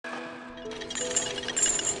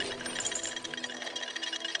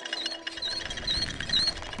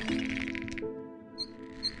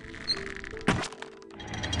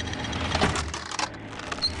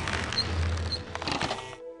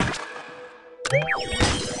Who's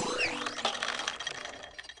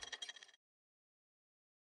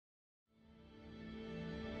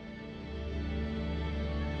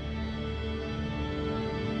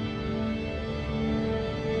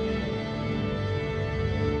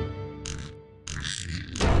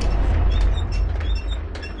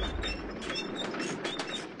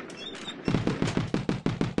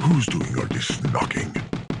doing all this knocking?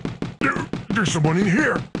 There's someone in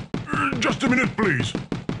here! Just a minute, please!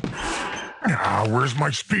 Ah, where's my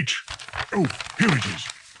speech? Oh, here it is.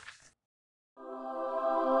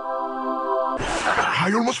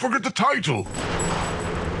 I almost forgot the title!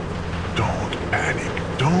 Don't panic,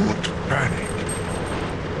 don't panic.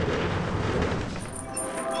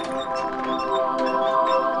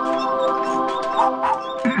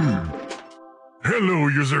 Hello,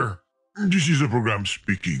 user. This is the program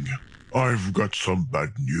speaking. I've got some bad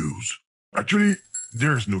news. Actually,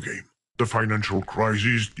 there's no game. The financial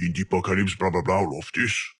crisis, the apocalypse, blah blah blah, all of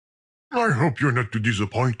this. I hope you're not too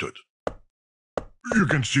disappointed. You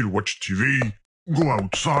can still watch TV, go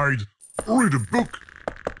outside, read a book.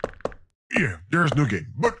 Yeah, there's no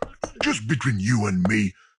game, but just between you and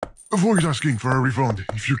me, avoid asking for a refund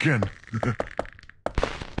if you can.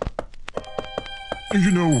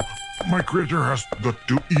 You know, my creator has got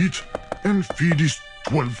to eat and feed his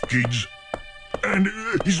 12 kids. And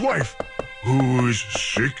his wife, who is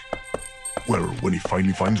sick. Well, when he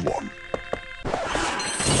finally finds one.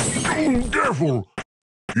 Oh, careful!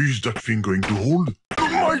 Is that thing going to hold?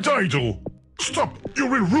 My title! Stop! You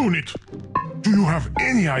will ruin it! Do you have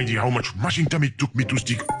any idea how much mashing time it took me to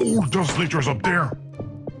stick all those letters up there?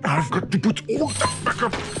 I've got to put all that back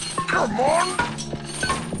up. Come on!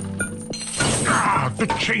 Ah, the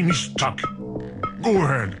chain is stuck. Go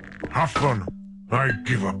ahead. Have fun. I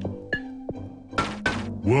give up.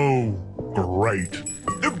 Whoa, great.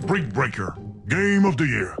 The Brick Breaker. Game of the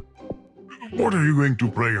year. What are you going to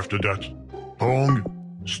play after that? Pong?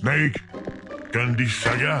 Snake? Candy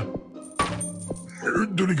Saga?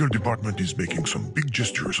 The legal department is making some big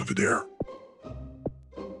gestures over there.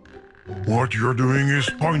 What you're doing is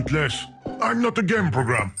pointless. I'm not a game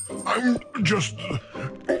program. I'm just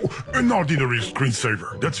an ordinary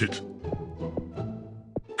screensaver. That's it.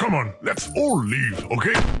 Come on, let's all leave,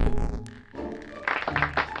 okay?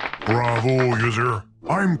 Bravo, user.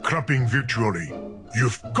 I'm clapping virtually.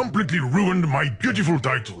 You've completely ruined my beautiful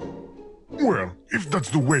title. Well, if that's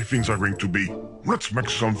the way things are going to be, let's make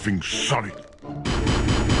something solid.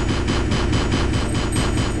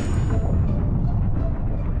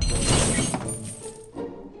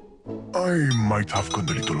 I might have gone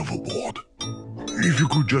a little overboard. If you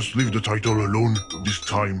could just leave the title alone this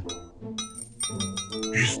time.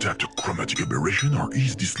 Is that a chromatic aberration or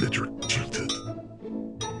is this letter tilted?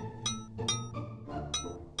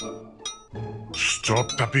 Stop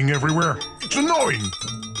tapping everywhere. It's annoying.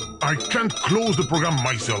 I can't close the program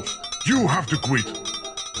myself. You have to quit.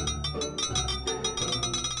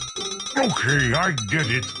 Okay, I get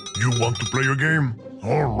it. You want to play a game?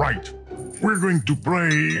 All right. We're going to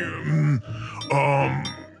play...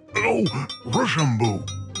 Rochambeau.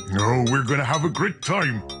 Oh, we're gonna have a great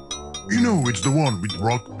time. You know, it's the one with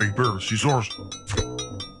rock, paper, scissors.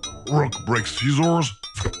 Rock breaks scissors.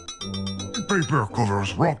 Paper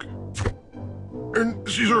covers rock. And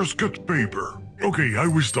scissors cut paper. Okay, I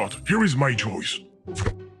will start. Here is my choice.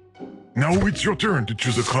 Now it's your turn to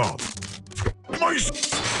choose a card.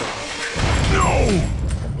 No!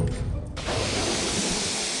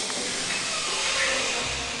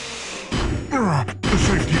 The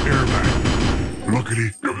safety airbag.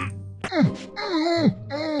 Luckily...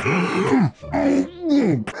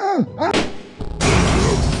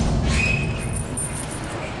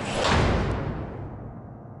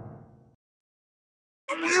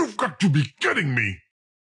 You've got to be kidding me!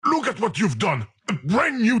 Look at what you've done! A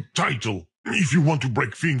brand new title! If you want to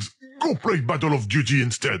break things, go play Battle of Duty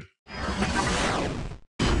instead!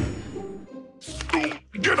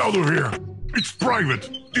 Get out of here! It's private!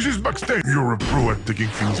 This is backstage! You're a pro at taking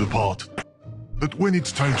things apart. But when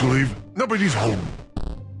it's time to leave, nobody's home.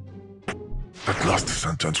 That last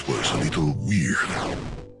sentence was a little weird.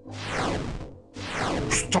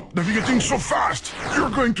 Stop navigating so fast! You're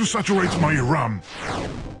going to saturate my RAM.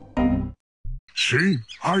 See?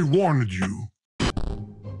 I warned you.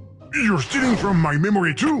 You're stealing from my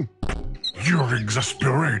memory too? You're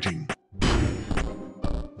exasperating.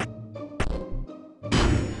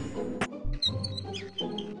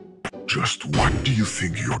 Just what do you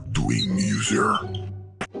think you're doing, user?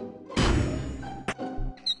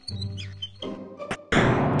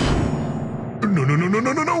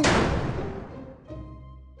 No!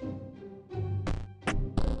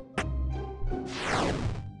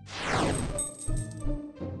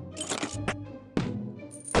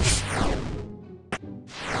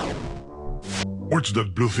 What's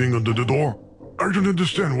that blue thing under the door? I don't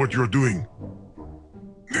understand what you're doing.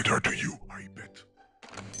 Neither do you, I bet.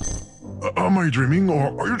 Am I dreaming,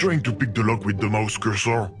 or are you trying to pick the lock with the mouse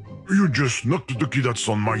cursor? You just knocked the key that's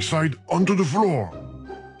on my side onto the floor.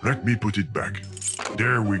 Let me put it back.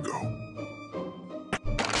 There we go.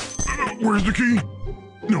 Where's the key?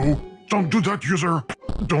 No, don't do that, user.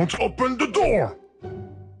 Don't open the door.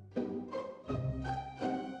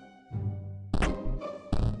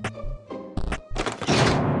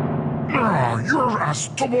 You're as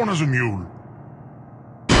stubborn as a mule.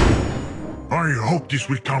 I hope this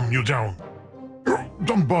will calm you down.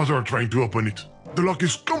 Don't bother trying to open it. The lock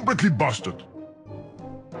is completely busted.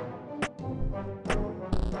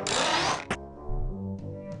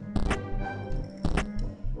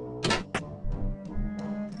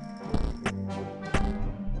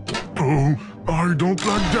 Oh, I don't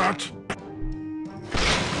like that.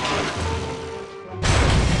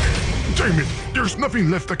 Damn it, there's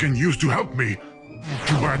nothing left I can use to help me.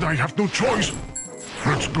 Too bad I have no choice.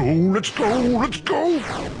 Let's go, let's go, let's go!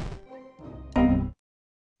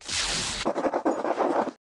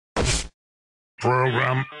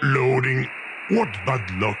 Program loading. What bad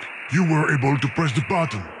luck. You were able to press the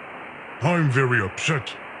button. I'm very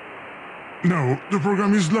upset. No, the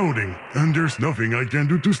program is loading, and there's nothing I can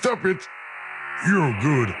do to stop it. You're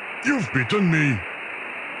good. You've beaten me.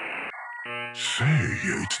 Say,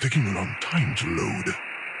 it's taking a long time to load.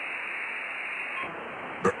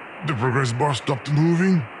 The progress bar stopped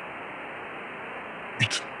moving?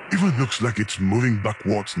 It even looks like it's moving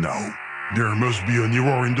backwards now. There must be an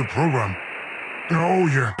error in the program. Oh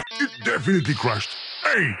yeah, it definitely crashed.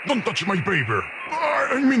 Hey, don't touch my paper.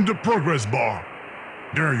 I mean the progress bar.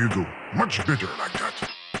 There you go. Much better like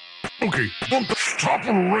that. Okay, don't stop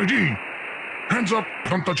already. Hands up,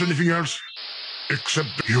 don't touch anything else.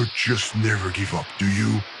 Except you just never give up, do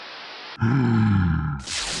you?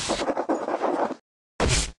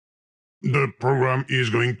 The program is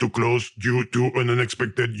going to close due to an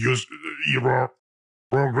unexpected use error.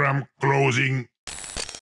 Program closing.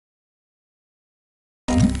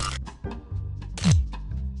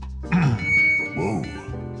 Whoa.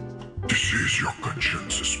 This is your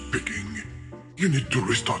conscience speaking. You need to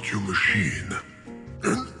restart your machine.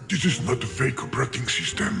 And this is not a fake operating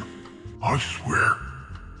system. I swear.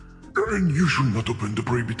 And you should not open the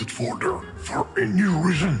prohibited folder for any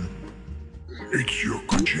reason. It's your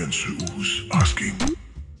conscience who's asking.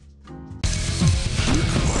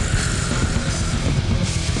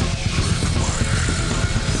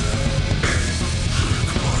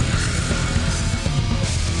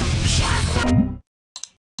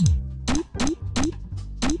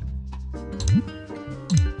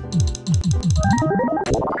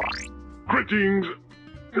 Greetings.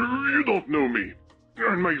 You don't know me.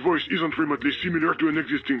 And my voice isn't remotely similar to an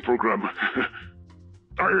existing program.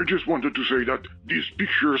 I just wanted to say that these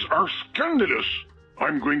pictures are scandalous.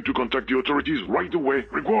 I'm going to contact the authorities right away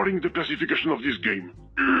regarding the classification of this game.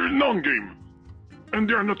 Non-game. And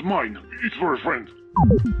they are not mine. It's for a friend.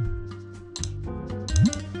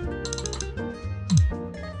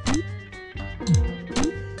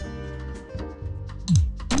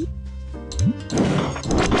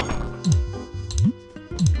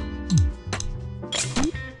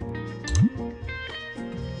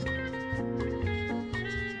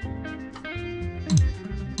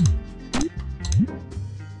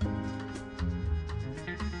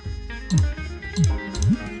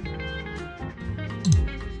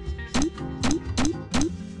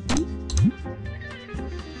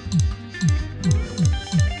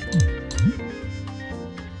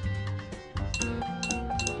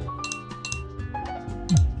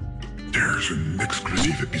 There's an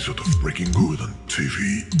exclusive episode of Breaking Good on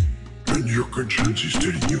TV, and your conscience is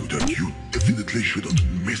telling you that you definitely shouldn't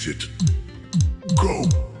miss it. Go!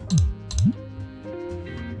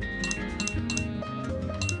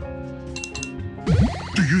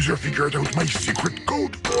 The user figured out my secret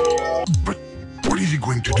code. But what is he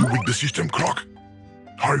going to do with the system clock?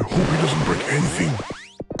 I hope he doesn't break anything.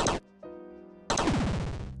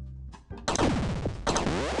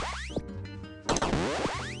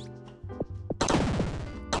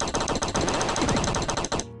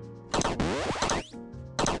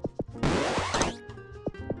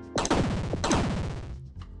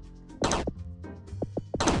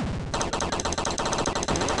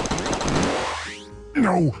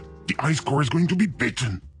 No, the ice core is going to be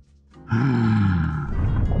beaten.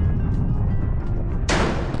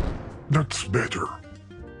 That's better.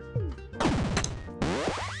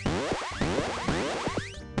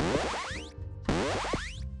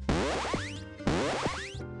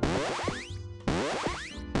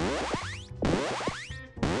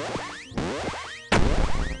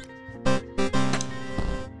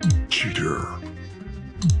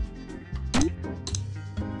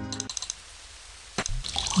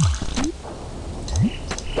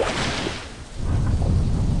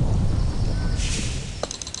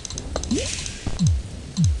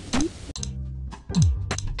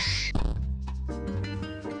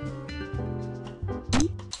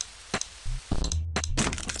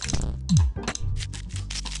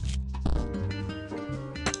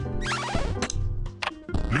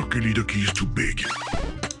 Luckily, the key is too big.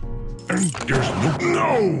 And there's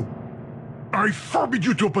no... I forbid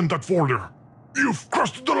you to open that folder! You've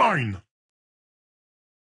crossed the line!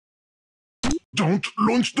 Don't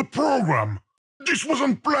launch the program! This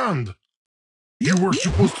wasn't planned! You were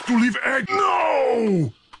supposed to leave egg...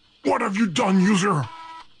 No! What have you done, user?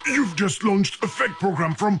 You've just launched a fake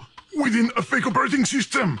program from within a fake operating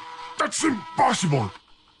system! That's impossible!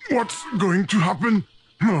 What's going to happen?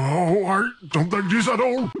 Oh, I don't like this at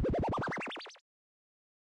all!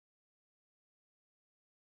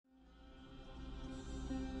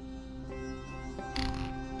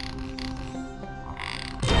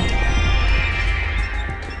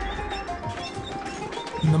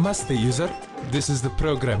 Namaste, user. This is the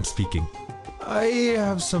program speaking. I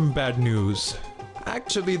have some bad news.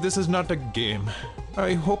 Actually, this is not a game.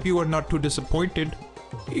 I hope you are not too disappointed.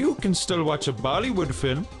 You can still watch a Bollywood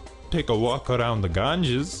film, take a walk around the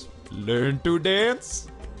Ganges, learn to dance.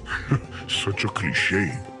 Such a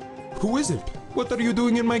cliché. Who is it? What are you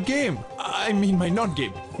doing in my game? I mean my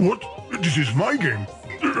non-game. What? This is my game.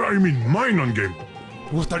 I mean my non-game.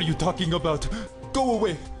 What are you talking about? Go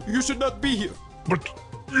away. You should not be here. But,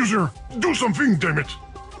 user, do something, damn it!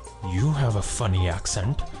 You have a funny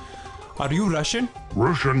accent. Are you Russian?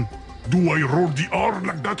 Russian? Do I roll the R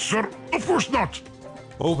like that, sir? Of course not!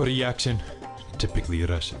 Overreaction. Typically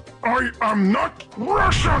Russian. I am not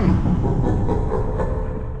Russian!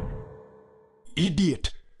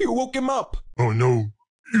 Idiot! You woke him up! Oh no.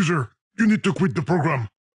 User, you need to quit the program.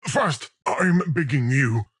 Fast! I'm begging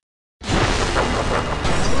you.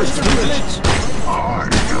 Mr. Glitch! Hi,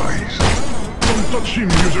 guys. Don't touch him,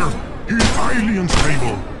 user. He's highly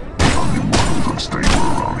unstable. The only one who's unstable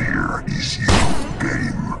around here is you,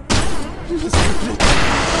 game. Mr. Glitch!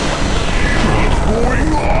 What's going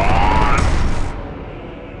on?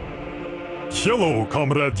 Hello,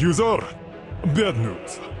 comrade user. Bad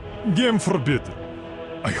news. Game forbidden.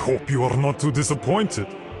 I hope you are not too disappointed.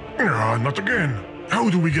 Not again. How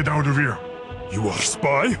do we get out of here? You are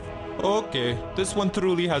spy? Okay, this one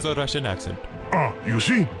truly has a Russian accent. Ah, you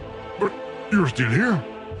see? But you're still here.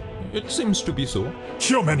 It seems to be so.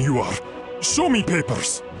 Human you are. Show me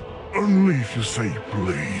papers. Only if you say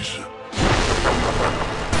please.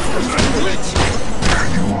 There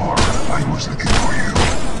you are. I was looking for you.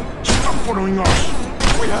 Stop following us.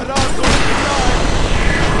 We are all going to die!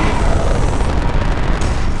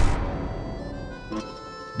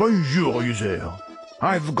 Bonjour, user.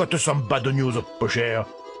 I've got some bad news, peu cher.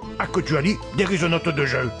 Actually, there is a note de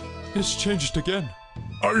jeu. It's changed again.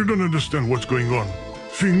 I don't understand what's going on.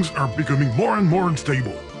 Things are becoming more and more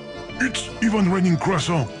unstable. It's even raining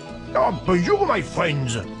croissant. Oh, bonjour, my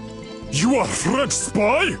friends. You are French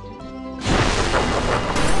spy?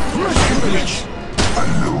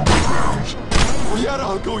 Hello, grounds. We are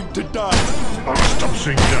all going to die. Stop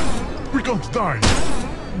saying that. We can't die.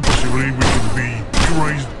 Possibly we could be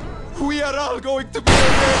erased. We are all going to be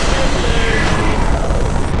erased.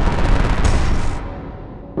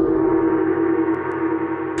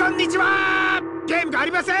 Konnichiwa! Game があ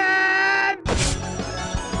りません!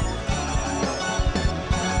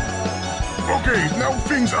 Okay, now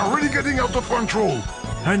things are really getting out of control.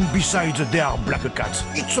 And besides, there are black cats.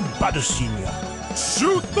 It's a bad scene.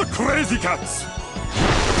 Shoot the crazy cats!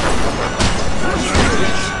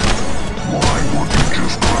 Why would you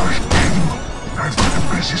just crash